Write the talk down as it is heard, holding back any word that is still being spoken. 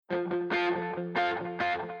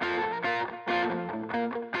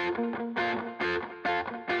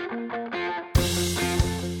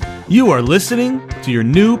You are listening to your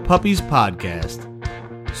new Puppies podcast,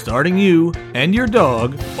 starting you and your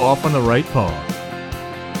dog off on the right paw.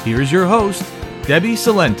 Here's your host, Debbie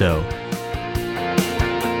Salento.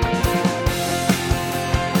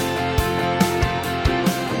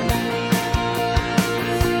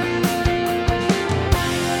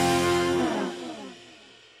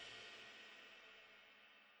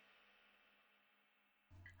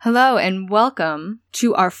 Hello and welcome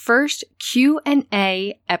to our first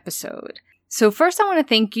Q&A episode. So first I want to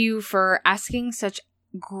thank you for asking such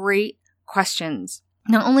great questions.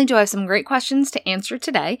 Not only do I have some great questions to answer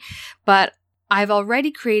today, but I've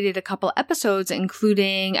already created a couple episodes,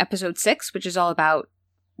 including episode 6, which is all about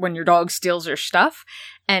when your dog steals your stuff,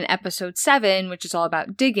 and episode 7, which is all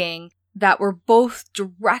about digging, that were both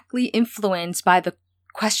directly influenced by the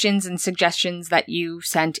questions and suggestions that you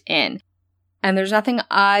sent in. And there's nothing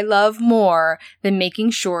I love more than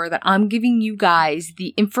making sure that I'm giving you guys the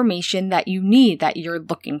information that you need, that you're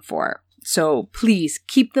looking for. So please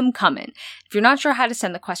keep them coming. If you're not sure how to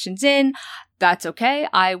send the questions in, that's okay.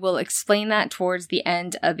 I will explain that towards the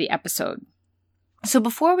end of the episode. So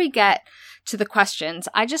before we get to the questions,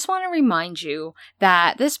 I just want to remind you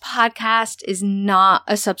that this podcast is not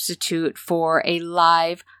a substitute for a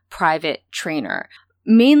live private trainer,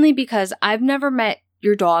 mainly because I've never met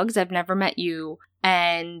your dogs, I've never met you,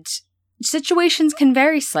 and situations can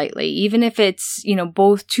vary slightly, even if it's,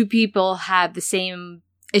 both two people have the same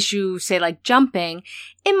issue, say like jumping,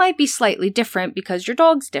 it might be slightly different because your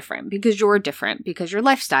dog's different, because you're different, because your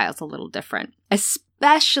lifestyle's a little different,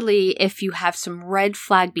 especially if you have some red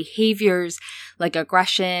flag behaviors like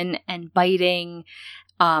aggression and biting,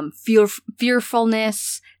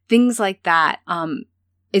 fearfulness, things like that.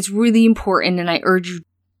 It's really important, and I urge you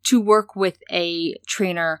to work with a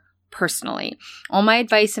trainer personally. All my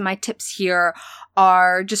advice and my tips here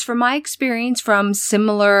are just from my experience from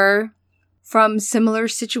similar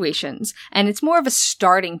situations, and it's more of a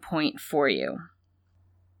starting point for you.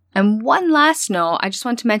 And one last note, I just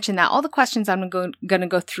want to mention that all the questions I'm going to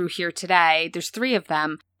go through here today, there's 3 of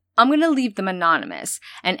them, I'm going to leave them anonymous,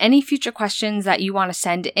 and any future questions that you want to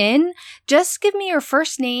send in, just give me your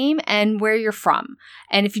first name and where you're from.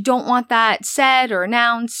 And if you don't want that said or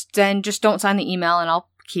announced, then just don't sign the email and I'll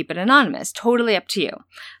keep it anonymous. Totally up to you.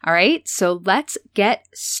 All right, so let's get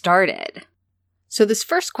started. So this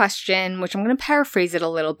first question, which I'm going to paraphrase it a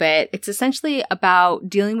little bit, it's essentially about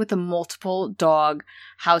dealing with a multiple dog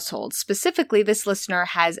household. Specifically, this listener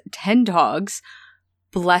has 10 dogs,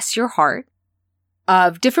 bless your heart,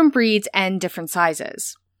 of different breeds and different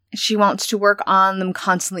sizes. She wants to work on them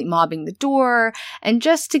constantly mopping the door and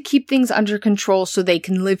just to keep things under control so they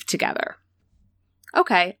can live together.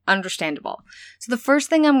 Okay, understandable. So the first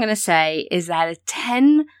thing I'm going to say is that a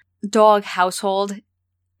 10-dog household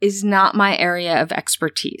is not my area of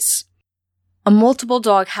expertise. A multiple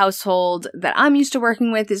dog household that I'm used to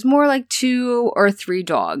working with is more like 2 or 3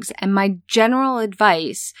 dogs. And my general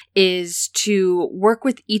advice is to work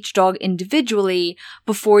with each dog individually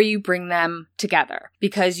before you bring them together,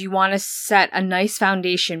 because you want to set a nice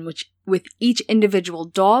foundation with each individual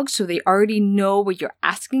dog so they already know what you're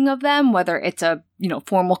asking of them, whether it's a,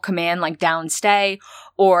 formal command like down, stay,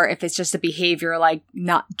 or if it's just a behavior like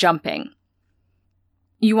not jumping.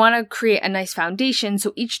 You want to create a nice foundation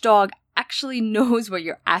so each dog actually knows what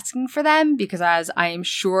you're asking for them, because as I am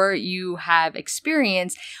sure you have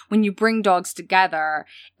experienced, when you bring dogs together,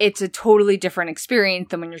 it's a totally different experience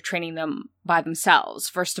than when you're training them by themselves.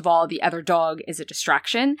 First of all, the other dog is a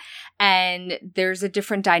distraction, and there's a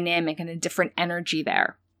different dynamic and a different energy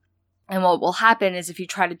there. And what will happen is if you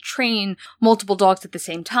try to train multiple dogs at the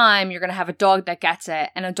same time, you're going to have a dog that gets it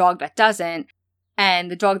and a dog that doesn't,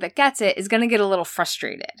 and the dog that gets it is going to get a little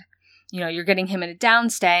frustrated. You're getting him in a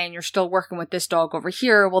downstay and you're still working with this dog over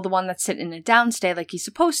here. Well, the one that's sitting in a downstay like he's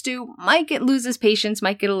supposed to might lose his patience,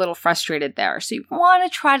 might get a little frustrated there. So you want to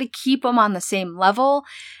try to keep them on the same level.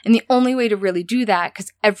 And the only way to really do that,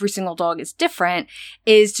 because every single dog is different,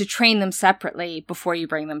 is to train them separately before you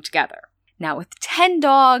bring them together. Now, with 10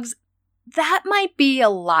 dogs, that might be a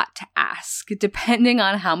lot to ask, depending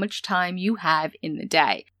on how much time you have in the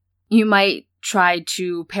day. You might try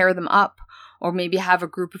to pair them up, or maybe have a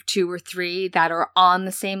group of 2 or 3 that are on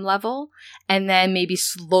the same level, and then maybe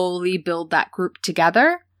slowly build that group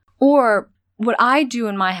together. Or what I do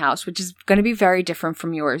in my house, which is going to be very different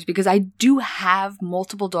from yours, because I do have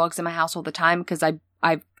multiple dogs in my house all the time, because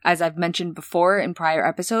as I've mentioned before in prior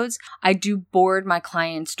episodes, I do board my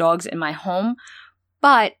clients' dogs in my home,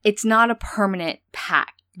 but it's not a permanent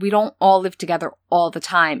pack. We don't all live together all the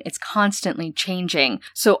time. It's constantly changing.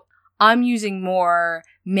 So I'm using more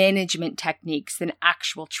management techniques than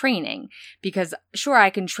actual training. Because sure, I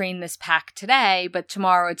can train this pack today, but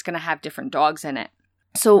tomorrow it's going to have different dogs in it.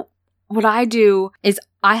 So what I do is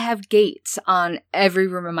I have gates on every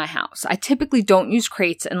room in my house. I typically don't use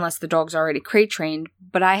crates unless the dog's already crate trained,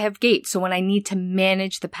 but I have gates. So when I need to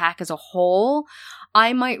manage the pack as a whole,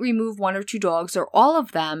 I might remove 1 or 2 dogs or all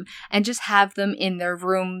of them and just have them in their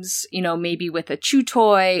rooms, maybe with a chew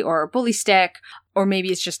toy or a bully stick, or maybe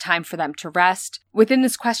it's just time for them to rest. Within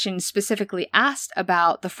this question specifically asked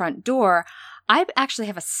about the front door, I actually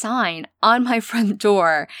have a sign on my front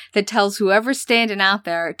door that tells whoever's standing out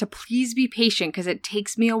there to please be patient because it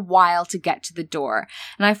takes me a while to get to the door.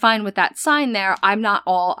 And I find with that sign there, I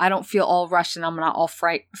don't feel all rushed and I'm not all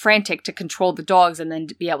frantic to control the dogs and then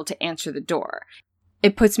to be able to answer the door.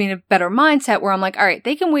 It puts me in a better mindset where I'm like, all right,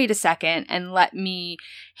 they can wait a second and let me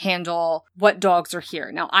handle what dogs are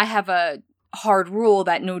here. Now, I have a hard rule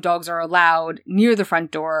that no dogs are allowed near the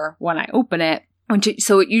front door when I open it.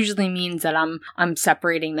 So it usually means that I'm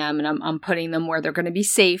separating them and I'm putting them where they're going to be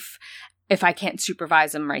safe if I can't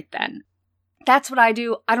supervise them right then. That's what I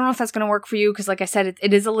do. I don't know if that's going to work for you because like I said,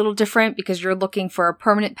 it is a little different because you're looking for a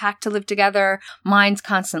permanent pack to live together. Mine's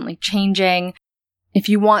constantly changing. If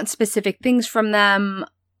you want specific things from them,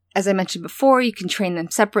 as I mentioned before, you can train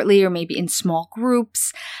them separately or maybe in small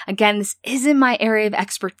groups. Again, this isn't my area of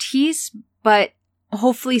expertise, but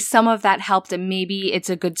hopefully some of that helped and maybe it's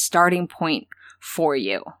a good starting point for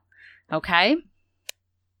you. Okay?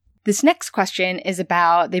 This next question is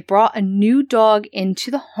about they brought a new dog into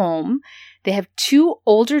the home. They have 2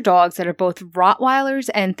 older dogs that are both Rottweilers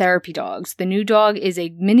and therapy dogs. The new dog is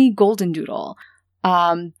a mini golden doodle.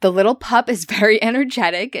 The little pup is very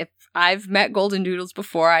energetic. If I've met golden doodles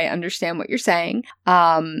before, I understand what you're saying.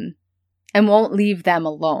 And won't leave them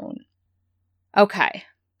alone. Okay.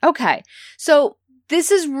 So this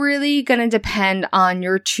is really going to depend on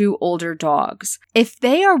your 2 older dogs. If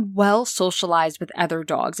they are well socialized with other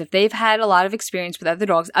dogs, if they've had a lot of experience with other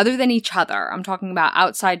dogs other than each other, I'm talking about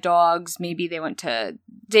outside dogs, maybe they went to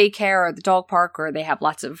daycare or the dog park or they have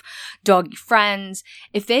lots of doggy friends.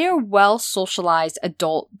 If they are well socialized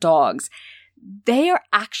adult dogs, they are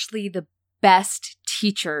actually the best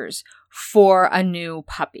teachers for a new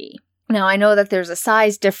puppy. Now, I know that there's a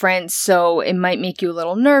size difference, so it might make you a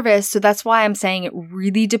little nervous. So that's why I'm saying it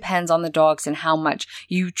really depends on the dogs and how much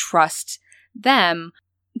you trust them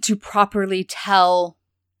to properly tell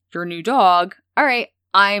your new dog, all right,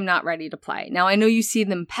 I am not ready to play. Now, I know you see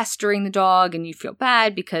them pestering the dog and you feel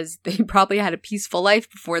bad because they probably had a peaceful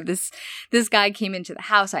life before this guy came into the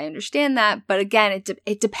house. I understand that. But again,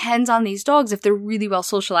 it depends on these dogs. If they're really well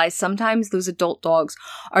socialized, sometimes those adult dogs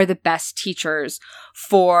are the best teachers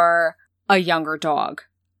for a younger dog.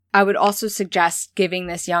 I would also suggest giving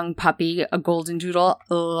this young puppy, a golden doodle,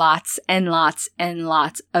 lots and lots and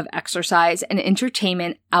lots of exercise and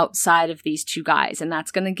entertainment outside of these 2 guys. And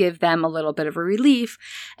that's going to give them a little bit of a relief.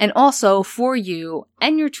 And also for you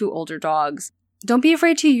and your 2 older dogs, don't be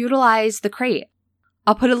afraid to utilize the crate.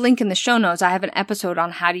 I'll put a link in the show notes. I have an episode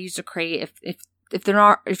on how to use a crate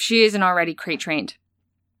if she isn't already crate trained.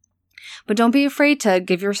 But don't be afraid to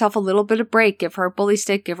give yourself a little bit of break. Give her a bully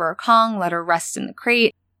stick, give her a Kong, let her rest in the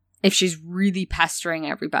crate if she's really pestering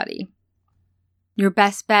everybody. Your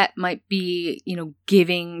best bet might be,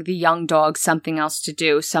 giving the young dog something else to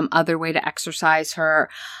do, some other way to exercise her,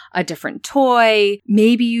 a different toy.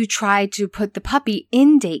 Maybe you try to put the puppy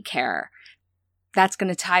in daycare. That's going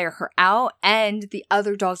to tire her out. And the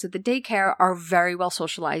other dogs at the daycare are very well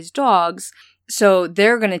socialized dogs. So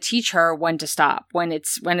they're going to teach her when to stop, when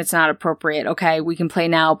it's not appropriate. Okay, we can play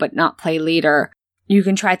now, but not play later. You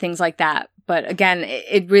can try things like that. But again,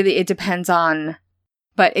 it depends on,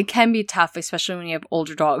 but it can be tough, especially when you have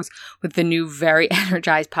older dogs with the new, very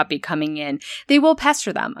energized puppy coming in. They will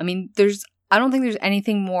pester them. I mean, I don't think there's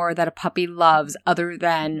anything more that a puppy loves other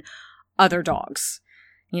than other dogs.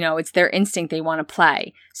 It's their instinct. They want to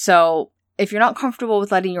play. So if you're not comfortable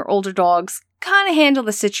with letting your older dogs kind of handle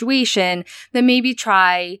the situation, then maybe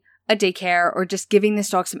try a daycare or just giving this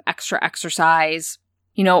dog some extra exercise,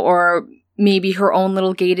 or maybe her own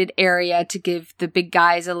little gated area to give the big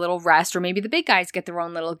guys a little rest, or maybe the big guys get their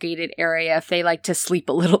own little gated area if they like to sleep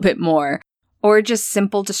a little bit more, or just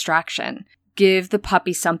simple distraction. Give the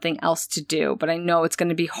puppy something else to do, but I know it's going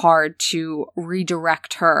to be hard to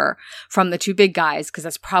redirect her from the 2 big guys because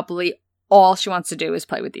that's probably all she wants to do is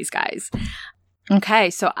play with these guys. Okay,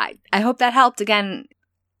 so I hope that helped. Again,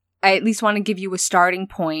 I at least want to give you a starting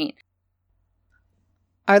point.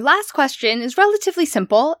 Our last question is relatively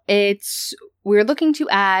simple. We're looking to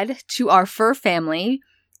add to our fur family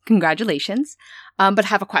Congratulations. But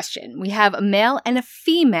have a question. We have a male and a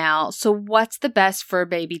female. So what's the best for a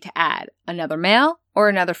baby to add? Another male or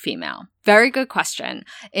another female? Very good question.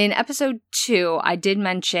 In episode 2, I did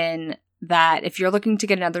mention that if you're looking to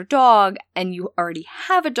get another dog and you already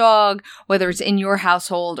have a dog, whether it's in your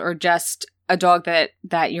household or just a dog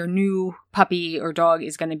that your new puppy or dog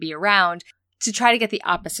is going to be around, to try to get the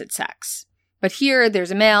opposite sex. But here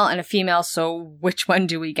there's a male and a female, so which one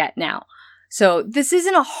do we get now? So this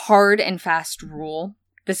isn't a hard and fast rule.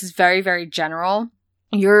 This is very, very general.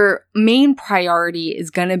 Your main priority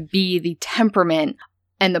is going to be the temperament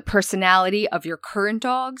and the personality of your current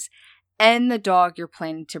dogs and the dog you're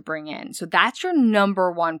planning to bring in. So that's your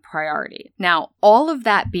number one priority. Now, all of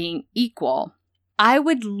that being equal, I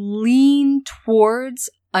would lean towards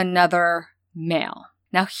another male.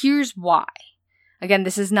 Now, here's why. Again,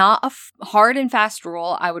 this is not a hard and fast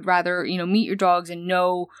rule. I would rather, meet your dogs and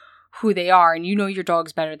know who they are, and you know your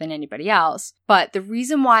dogs better than anybody else. But the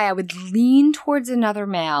reason why I would lean towards another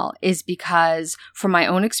male is because from my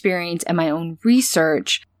own experience and my own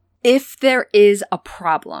research, if there is a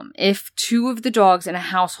problem, if 2 of the dogs in a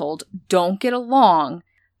household don't get along,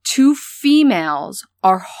 2 females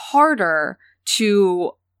are harder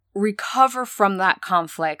to recover from that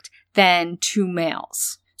conflict than 2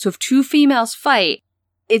 males. So if 2 females fight,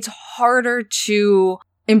 it's harder to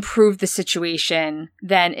improve the situation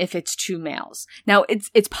than if it's 2 males. Now,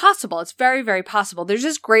 it's possible. It's very, very possible. There's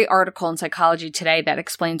this great article in Psychology Today that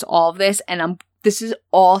explains all of this, and this is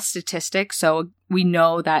all statistics, so we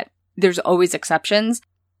know that there's always exceptions.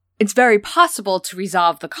 It's very possible to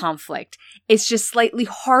resolve the conflict. It's just slightly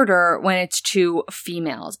harder when it's 2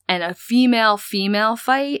 females. And a female-female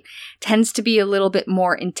fight tends to be a little bit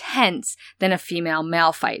more intense than a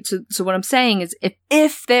female-male fight. So what I'm saying is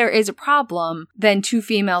if there is a problem, then 2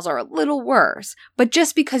 females are a little worse. But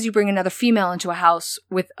just because you bring another female into a house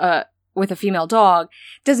with a female dog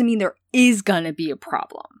doesn't mean there is going to be a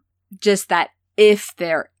problem. Just that if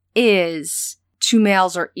there is, 2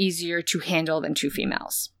 males are easier to handle than 2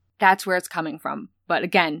 females. That's where it's coming from. But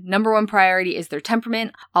again, number one priority is their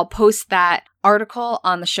temperament. I'll post that article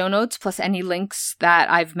on the show notes, plus any links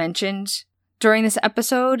that I've mentioned during this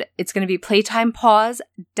episode. It's going to be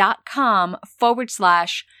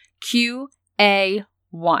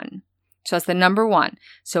playtimepaws.com/QA1. So that's the number 1.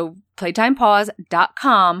 So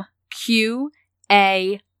playtimepaws.com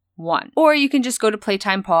QA1. Or you can just go to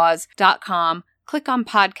playtimepaws.com, click on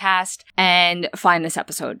podcast, and find this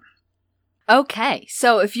episode. Okay,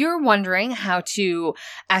 so if you're wondering how to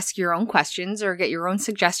ask your own questions or get your own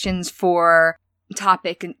suggestions for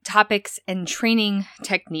topics and training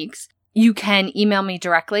techniques, you can email me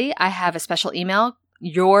directly. I have a special email,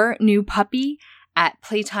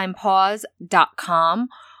 yournewpuppy@playtimepaws.com.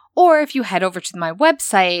 Or if you head over to my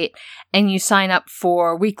website and you sign up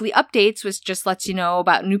for weekly updates, which just lets you know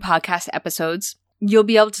about new podcast episodes, you'll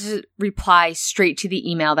be able to reply straight to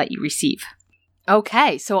the email that you receive.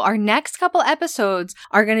 Okay, so our next couple episodes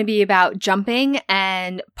are going to be about jumping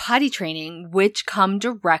and potty training, which come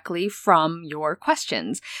directly from your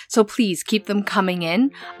questions. So please keep them coming in.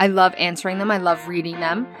 I love answering them. I love reading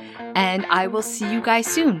them. And I will see you guys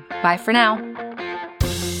soon. Bye for now.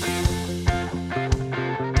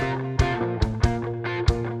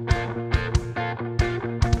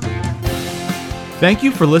 Thank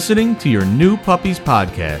you for listening to your New Puppies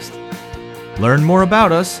podcast. Learn more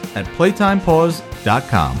about us at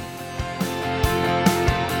playtimepaws.com.